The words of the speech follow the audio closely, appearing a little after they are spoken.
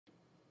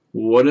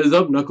What is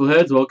up,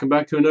 knuckleheads? Welcome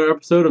back to another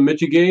episode of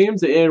Mitchey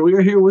Games, and we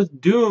are here with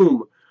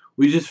Doom.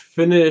 We just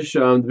finished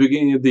the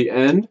beginning of the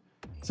end,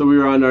 so we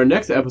are on our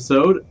next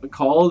episode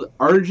called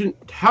Argent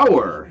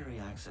Tower. Primary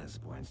access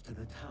points to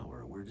the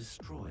tower were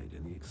destroyed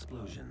in the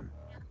explosion.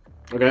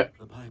 Okay.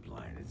 The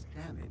pipeline is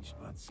damaged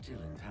but still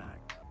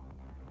intact.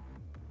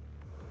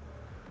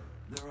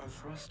 There are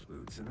thrust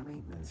boots in the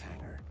maintenance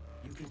hangar.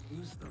 You can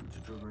use them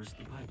to traverse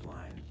the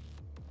pipeline.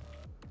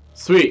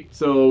 Sweet.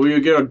 So we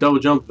would get our double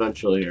jump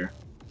eventually here.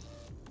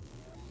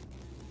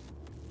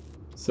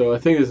 So I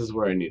think this is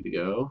where I need to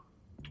go.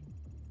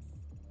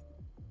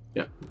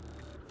 Yeah.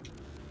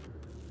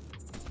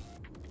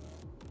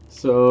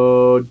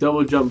 So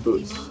double jump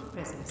boots.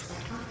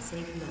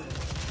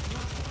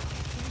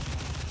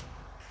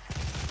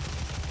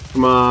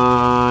 Come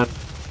on.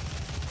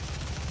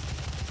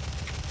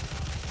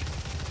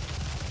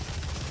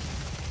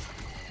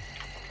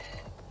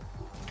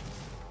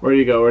 Where do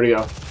you go? Where do you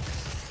go?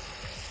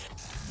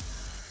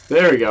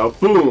 There we go.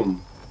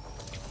 Boom.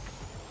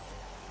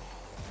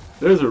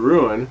 There's a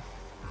ruin.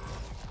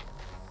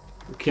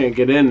 We can't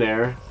get in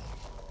there.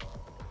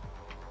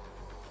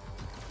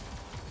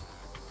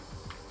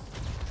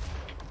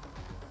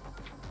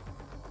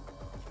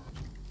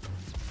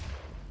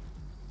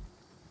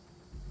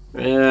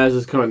 And I was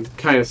just kind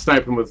of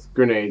sniping with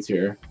grenades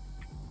here.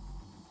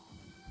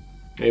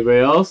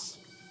 Anybody else?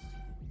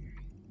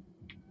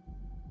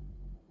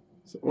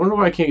 So I wonder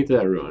why I can't get to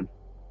that ruin.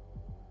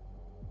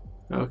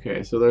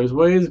 Okay, so there's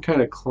ways to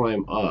kind of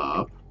climb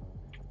up.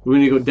 We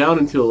need to go down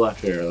and to the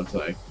left here, it looks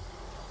like.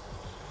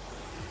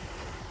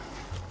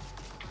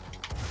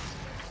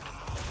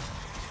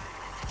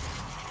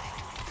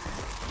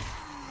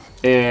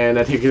 And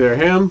I take care of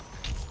him.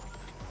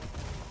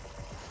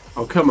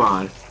 Oh, come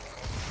on.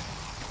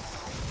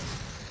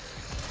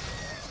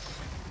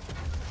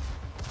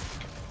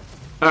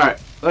 Alright,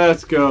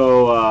 let's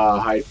go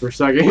hide for a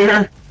second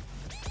here.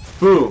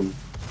 Boom.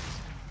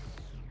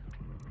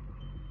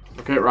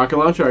 Okay, rocket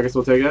launcher, I guess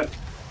we'll take it.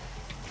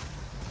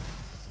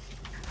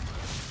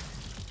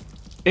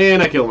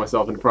 And I killed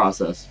myself in the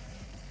process.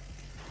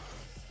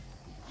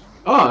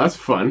 Oh, that's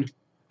fun.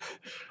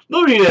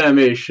 Loading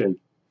animation.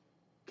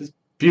 Just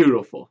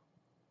beautiful.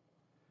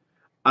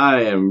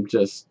 I'm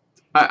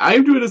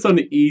doing this on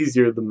the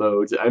easier of the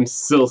modes. I'm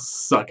still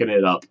sucking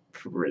it up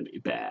pretty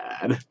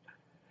bad.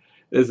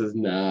 This is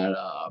not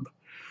a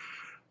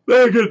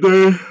good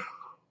day.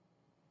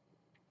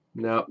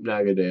 Nope,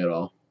 not a good day at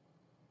all.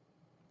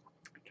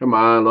 Come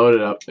on, load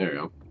it up. There we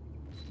go.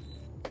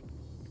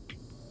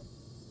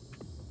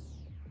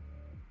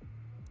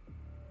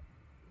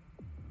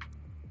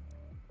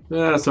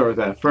 Let's start with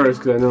that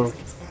first, because I know.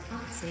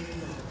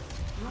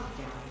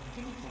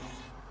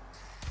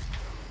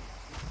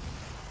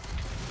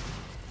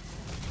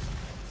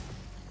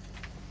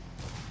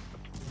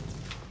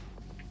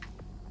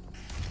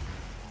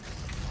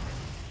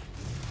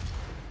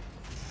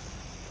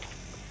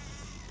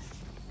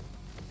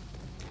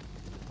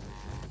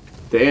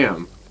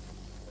 Damn.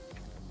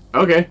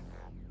 Okay.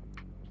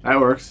 That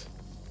works.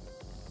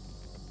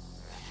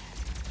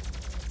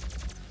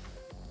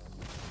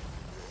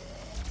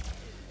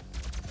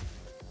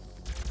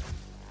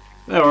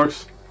 That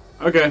works.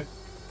 Okay.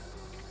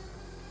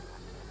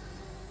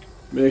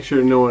 Make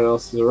sure no one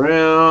else is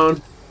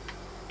around.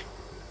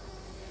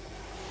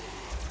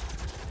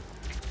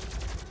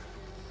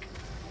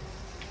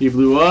 He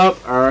blew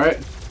up. Alright.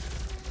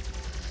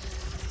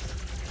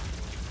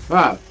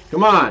 Ah,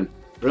 come on.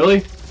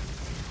 Really?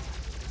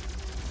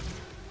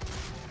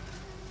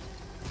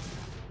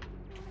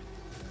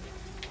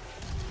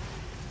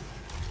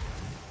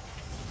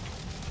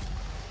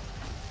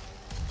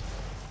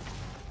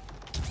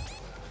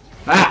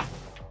 Ah!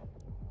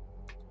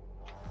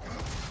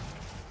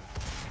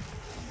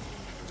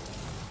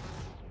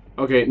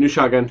 Okay, new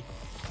shotgun.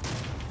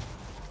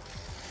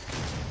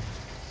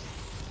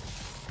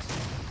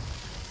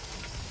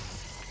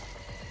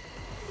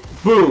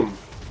 Boom!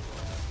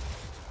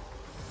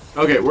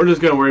 Okay, we're just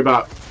gonna worry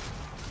about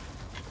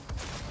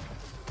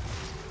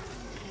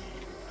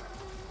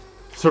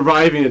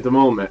surviving at the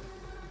moment.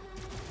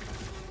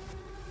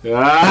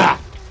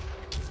 Ah!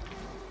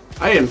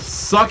 I am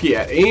sucky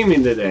at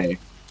aiming today.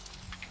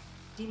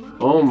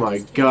 Oh my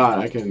god,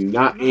 I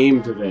cannot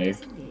aim today.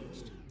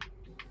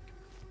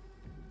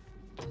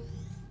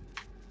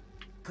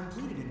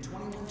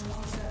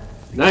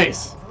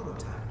 Nice!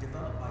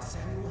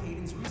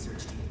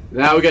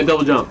 Now we got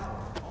double jump.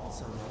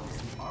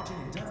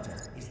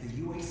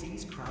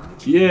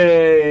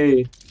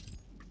 Yay!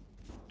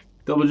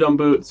 Double jump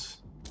boots.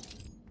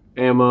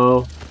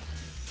 Ammo.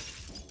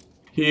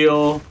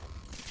 Heal.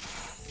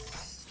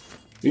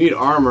 We need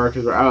armor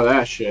because we're out of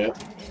that shit.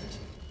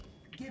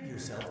 Give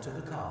yourself to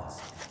the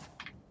cause.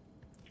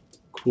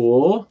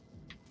 Cool.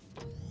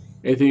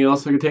 Anything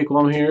else I can take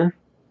while I'm here?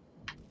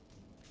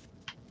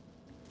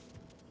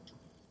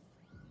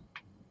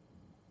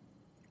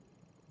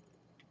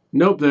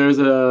 Nope, there's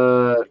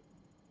a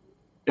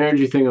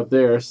energy thing up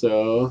there,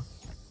 so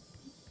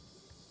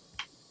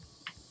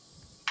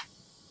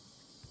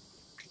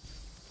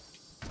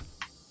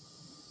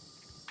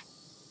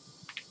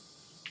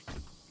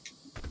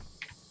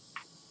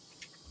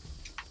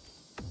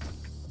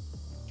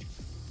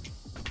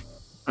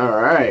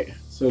Alright,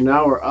 so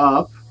now we're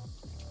up.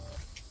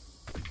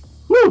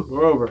 Woo!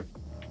 We're over.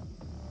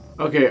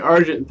 Okay,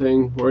 Argent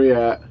thing, where you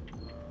at?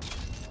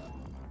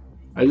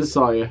 I just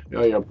saw you.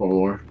 Oh, you're up one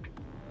more.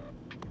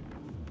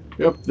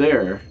 You're up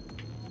there.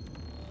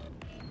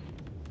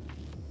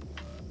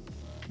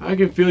 I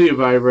can feel you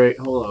vibrate.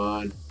 Hold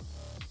on.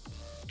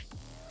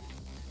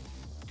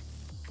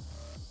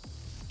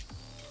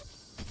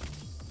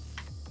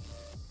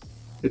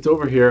 It's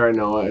over here, I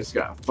know. I just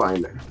gotta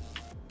find it.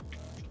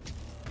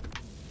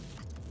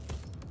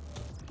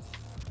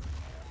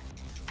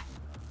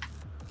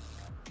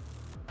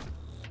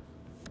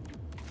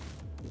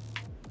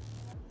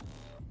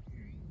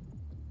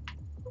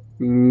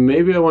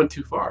 Maybe I went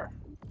too far.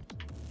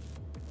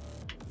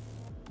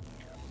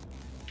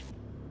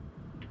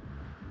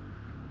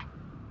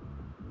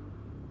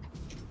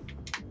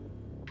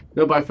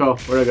 Nope, I fell.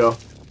 Where'd I go?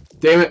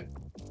 Damn it!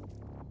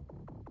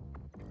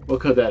 We'll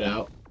cut that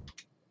out.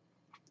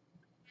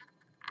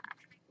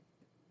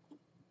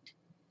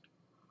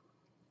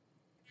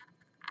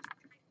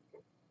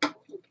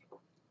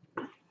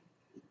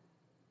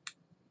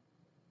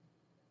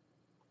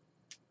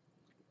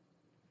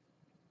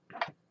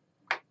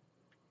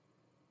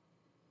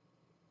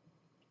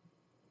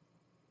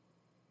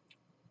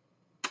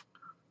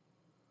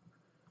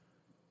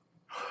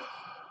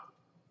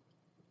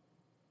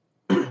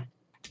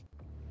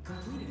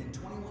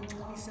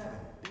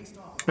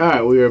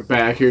 Alright, we are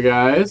back here,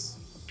 guys.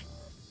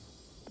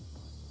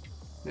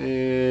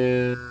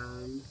 And...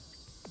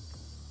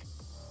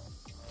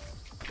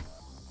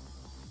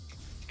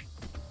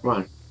 come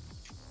on.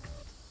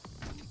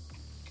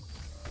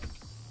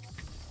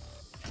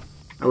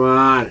 Come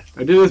on.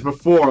 I did this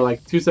before,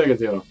 like 2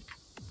 seconds ago.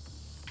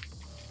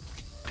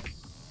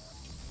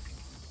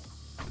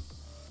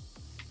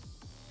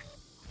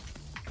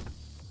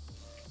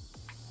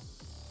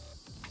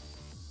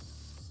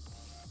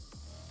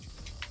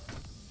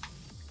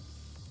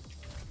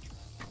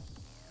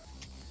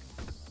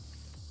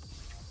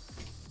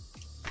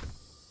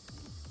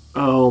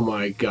 Oh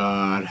my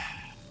god.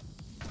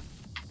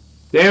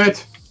 Damn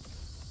it!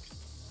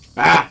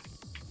 Ah!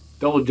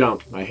 Double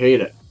jump. I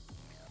hate it.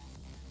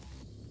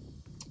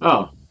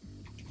 Oh.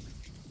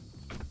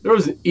 There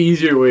was an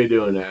easier way of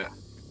doing that.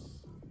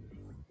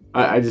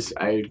 I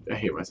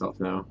hate myself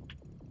now.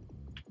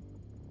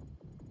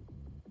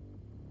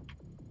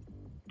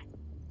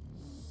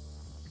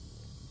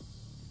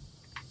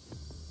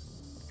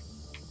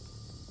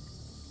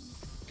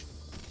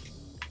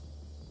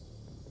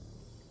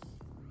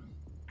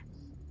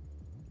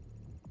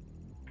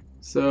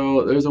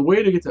 So there's a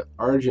way to get to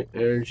Argent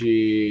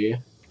Energy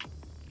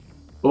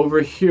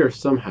over here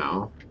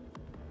somehow.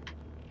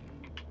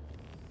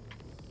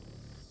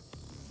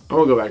 I'm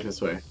gonna go back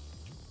this way.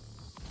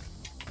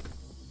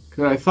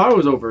 Cause I thought it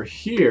was over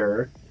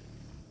here.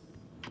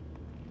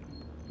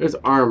 There's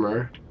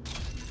armor.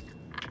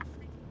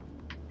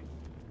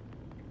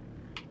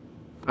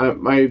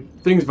 My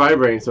thing's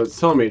vibrating, so it's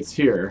telling me it's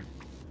here.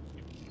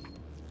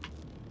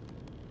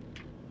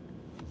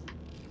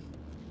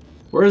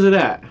 Where is it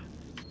at?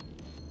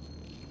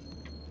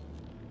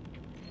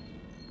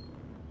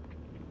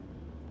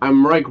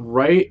 I'm like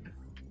I'm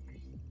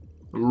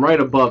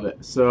right above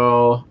it,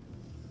 so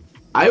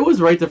I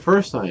was right the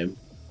first time.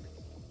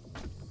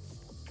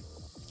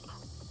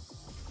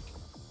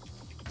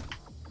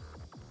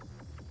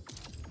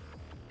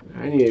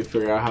 I need to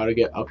figure out how to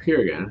get up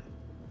here again.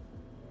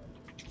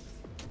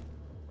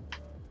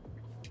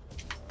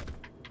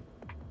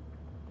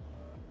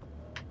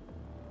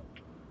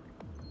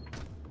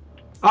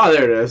 Oh,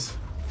 there it is.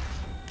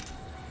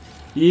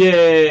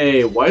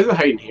 Yay! Why is it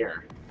hiding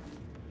here?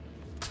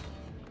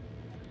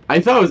 I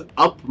thought it was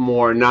up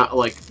more, not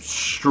like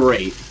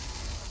straight.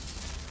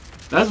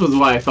 That was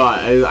why I thought.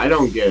 I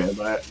don't get it,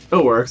 but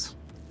it works.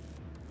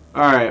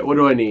 Alright, what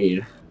do I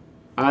need?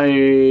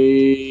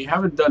 I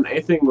haven't done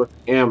anything with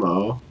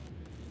ammo.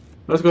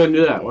 Let's go ahead and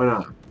do that. Why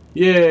not?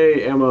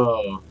 Yay,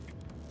 ammo.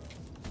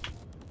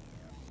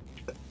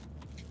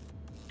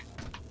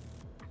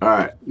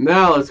 Alright,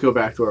 now let's go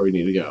back to where we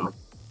need to go.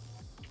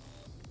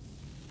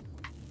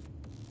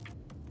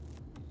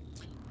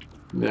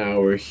 Now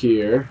we're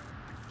here.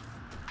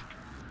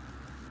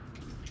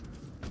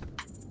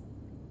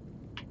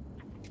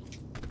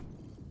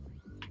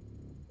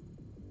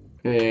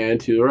 And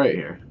to the right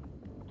here.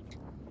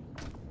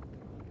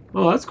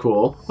 Oh, that's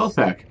cool. Health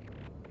pack.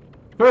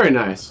 Very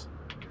nice.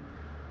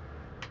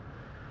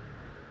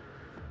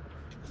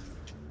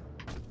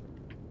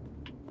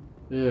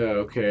 Yeah,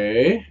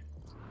 okay.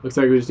 Looks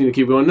like we just need to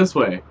keep going this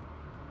way.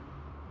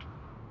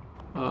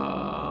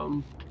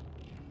 I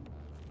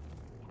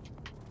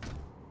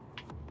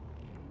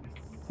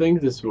think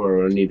this is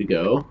where we need to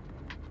go.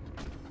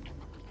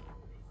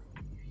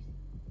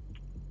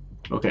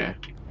 Okay.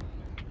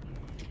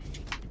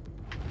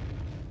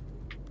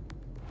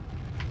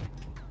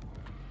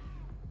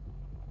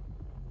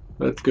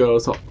 Let's go.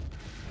 So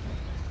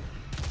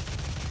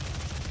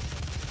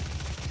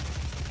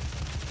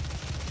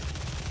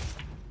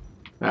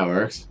that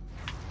works.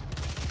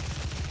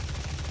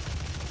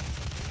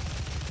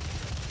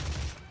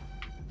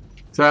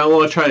 So I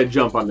want to try to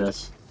jump on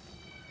this.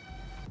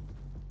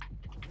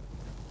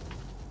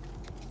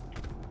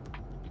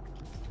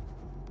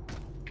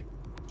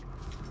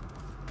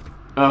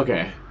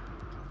 Okay.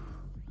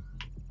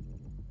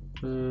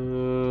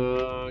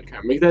 Can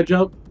I make that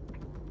jump?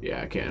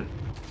 Yeah, I can.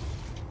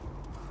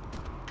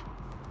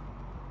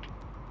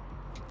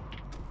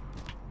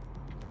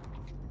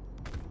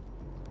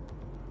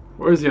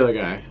 Where's the other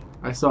guy?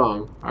 I saw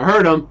him. I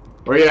heard him.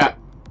 Where you at?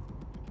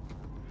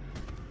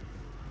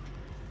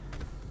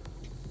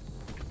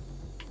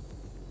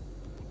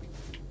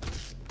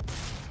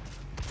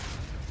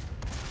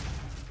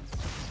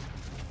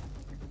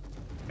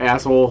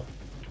 Asshole.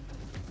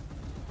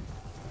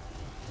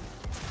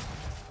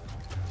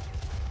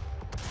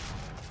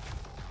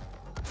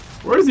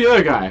 Where's the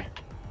other guy?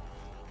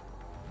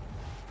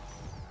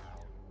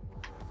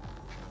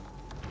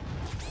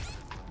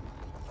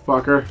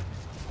 Fucker.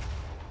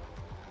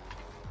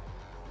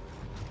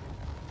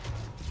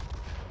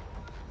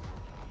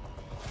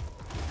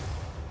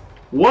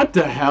 What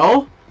the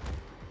hell?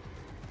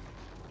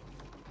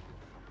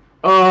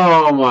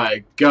 Oh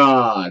my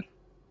god.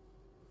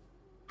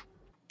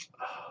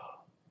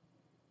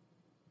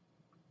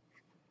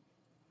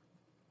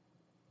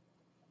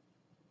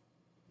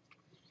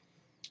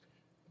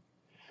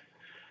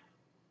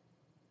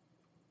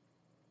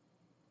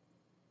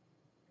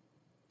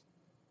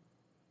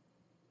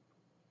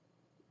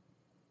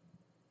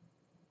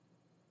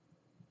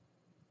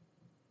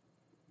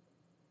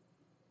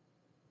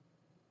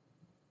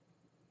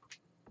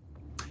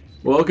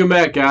 Welcome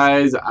back,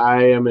 guys.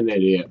 I am an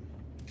idiot.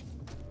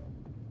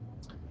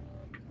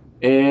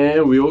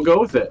 And we will go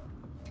with it.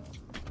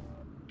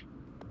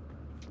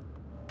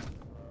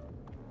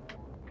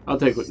 I'll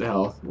take with the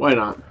health. Why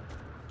not?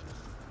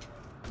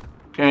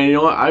 And you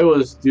know what? I will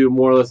just do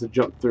more or less a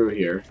jump through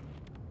here.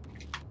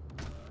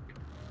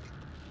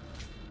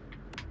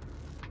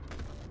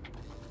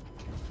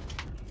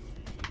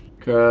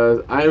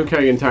 Because I am kind of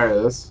getting tired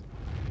of this.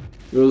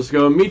 We'll just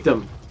go and meet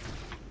them.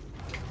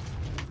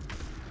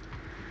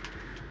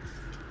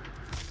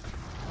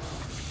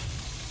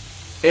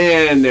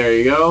 And there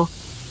you go.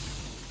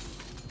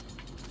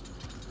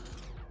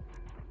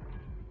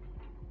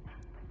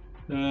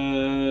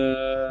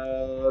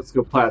 Let's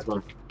go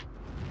plasma.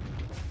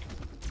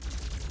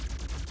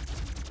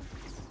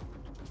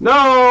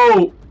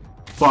 No!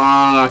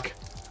 Fuck.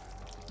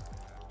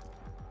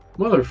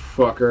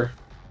 Motherfucker.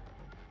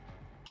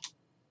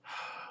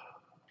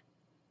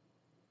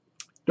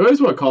 Do I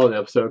just want to call it an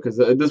episode? Because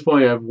at this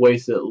point I've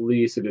wasted at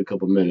least a good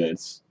couple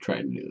minutes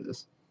trying to do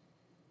this.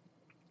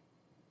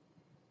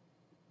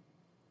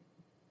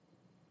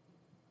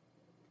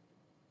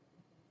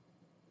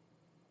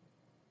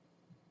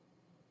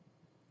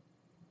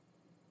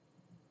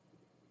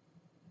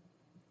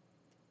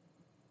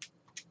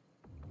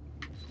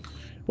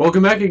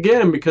 Welcome back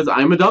again, because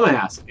I'm a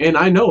dumbass, and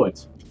I know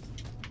it.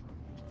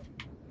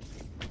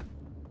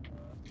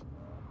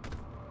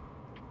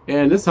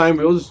 And this time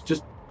we'll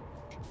just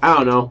I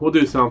don't know, we'll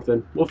do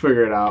something. We'll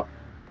figure it out.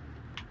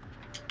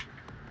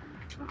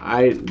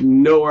 I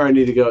know where I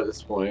need to go at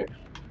this point.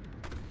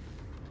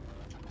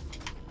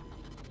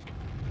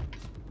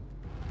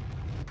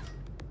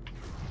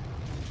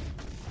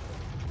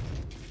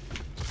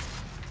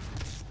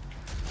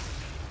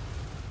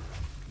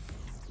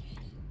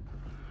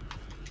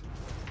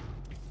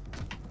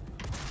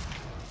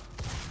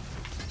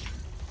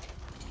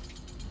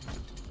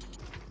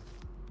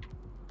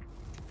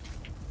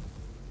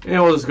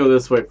 And we'll just go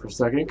this way for a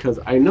second, because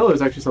I know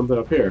there's actually something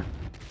up here.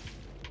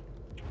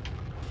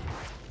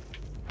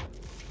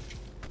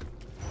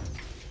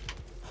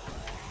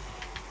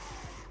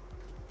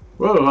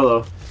 Whoa,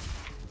 hello.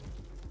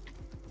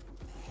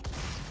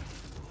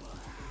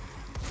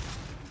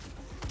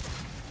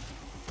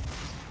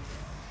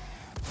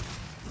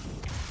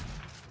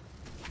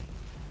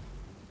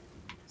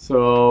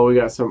 So we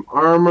got some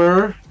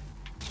armor.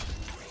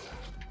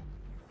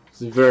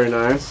 This is very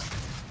nice.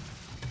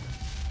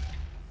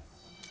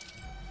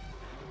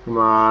 Come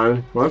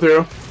on, come on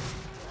through.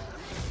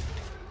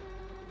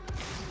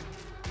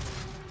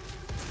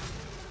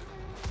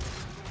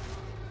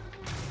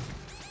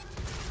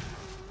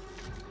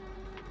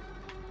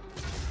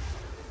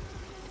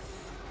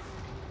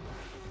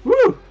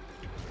 Woo!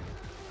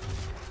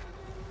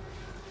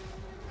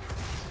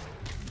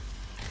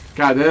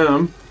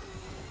 Goddamn.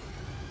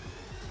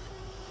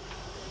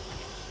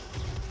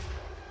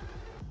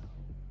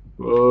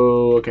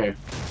 Whoa, okay.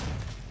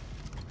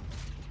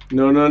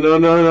 No, no, no,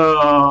 no,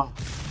 no.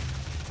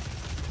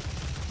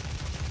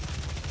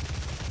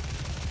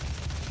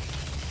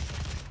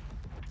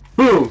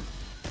 Boom!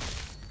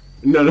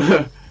 No,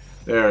 no.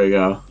 There we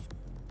go.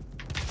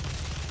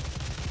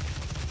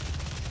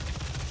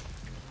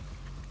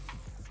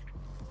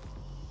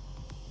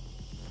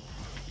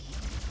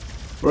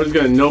 We're just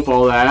gonna nope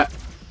all that.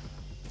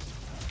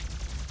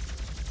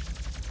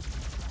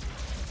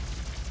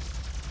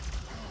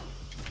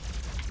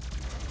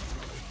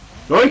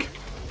 Yoink!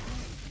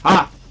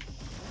 Ha!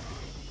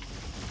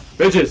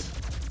 Bitches!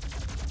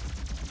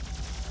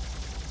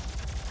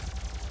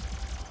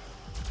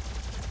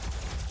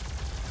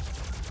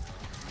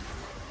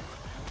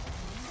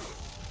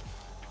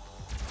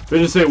 Did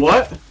I just say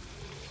what?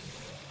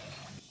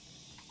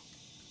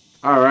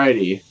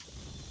 Alrighty.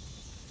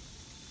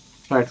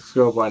 Tactical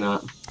scope, why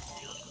not?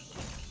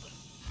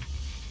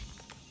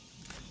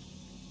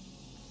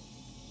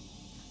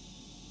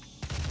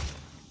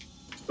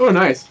 Oh,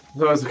 nice.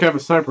 So it's kind of a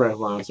sniper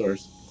rifle on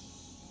source.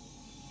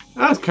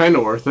 That's kind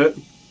of worth it.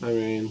 I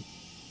mean...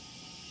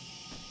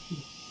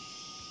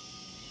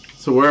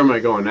 So where am I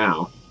going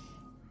now?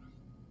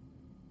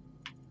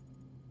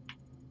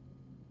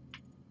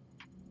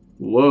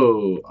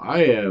 Whoa,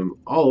 I am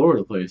all over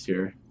the place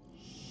here.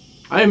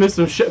 I missed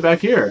some shit back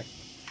here.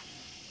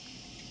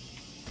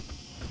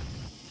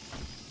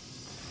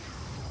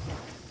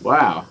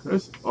 Wow,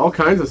 there's all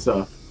kinds of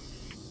stuff.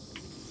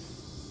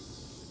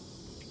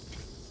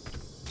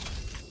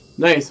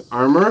 Nice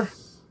armor.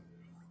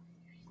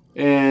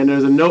 And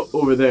there's a note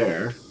over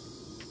there.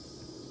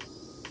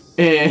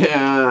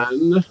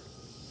 And...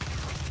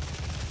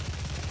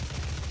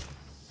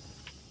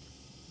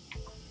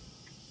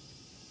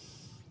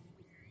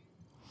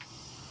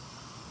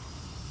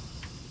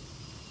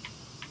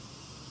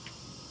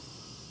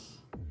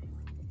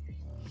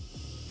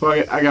 Fuck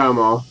it, I got them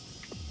all.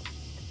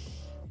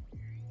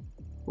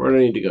 Where do I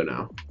need to go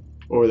now?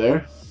 Over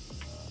there?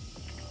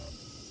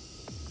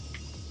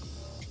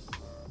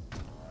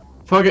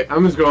 Fuck it,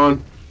 I'm just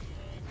going.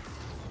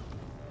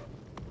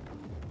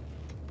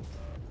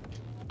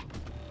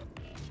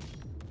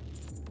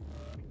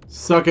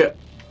 Suck it.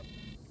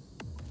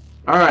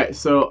 Alright,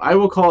 so I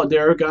will call it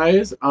there,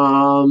 guys. If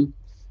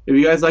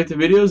you guys like the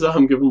videos,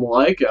 give them a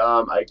like.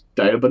 I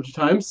died a bunch of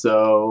times,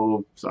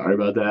 so sorry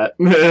about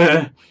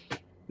that.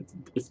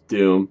 It's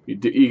Doom.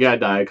 You gotta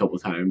die a couple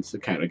times to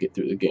kind of get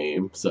through the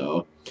game.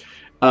 So,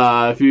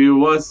 if you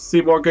want to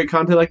see more great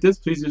content like this,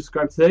 please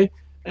subscribe today.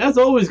 As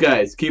always,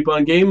 guys, keep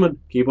on gaming,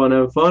 keep on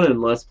having fun,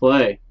 and let's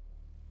play.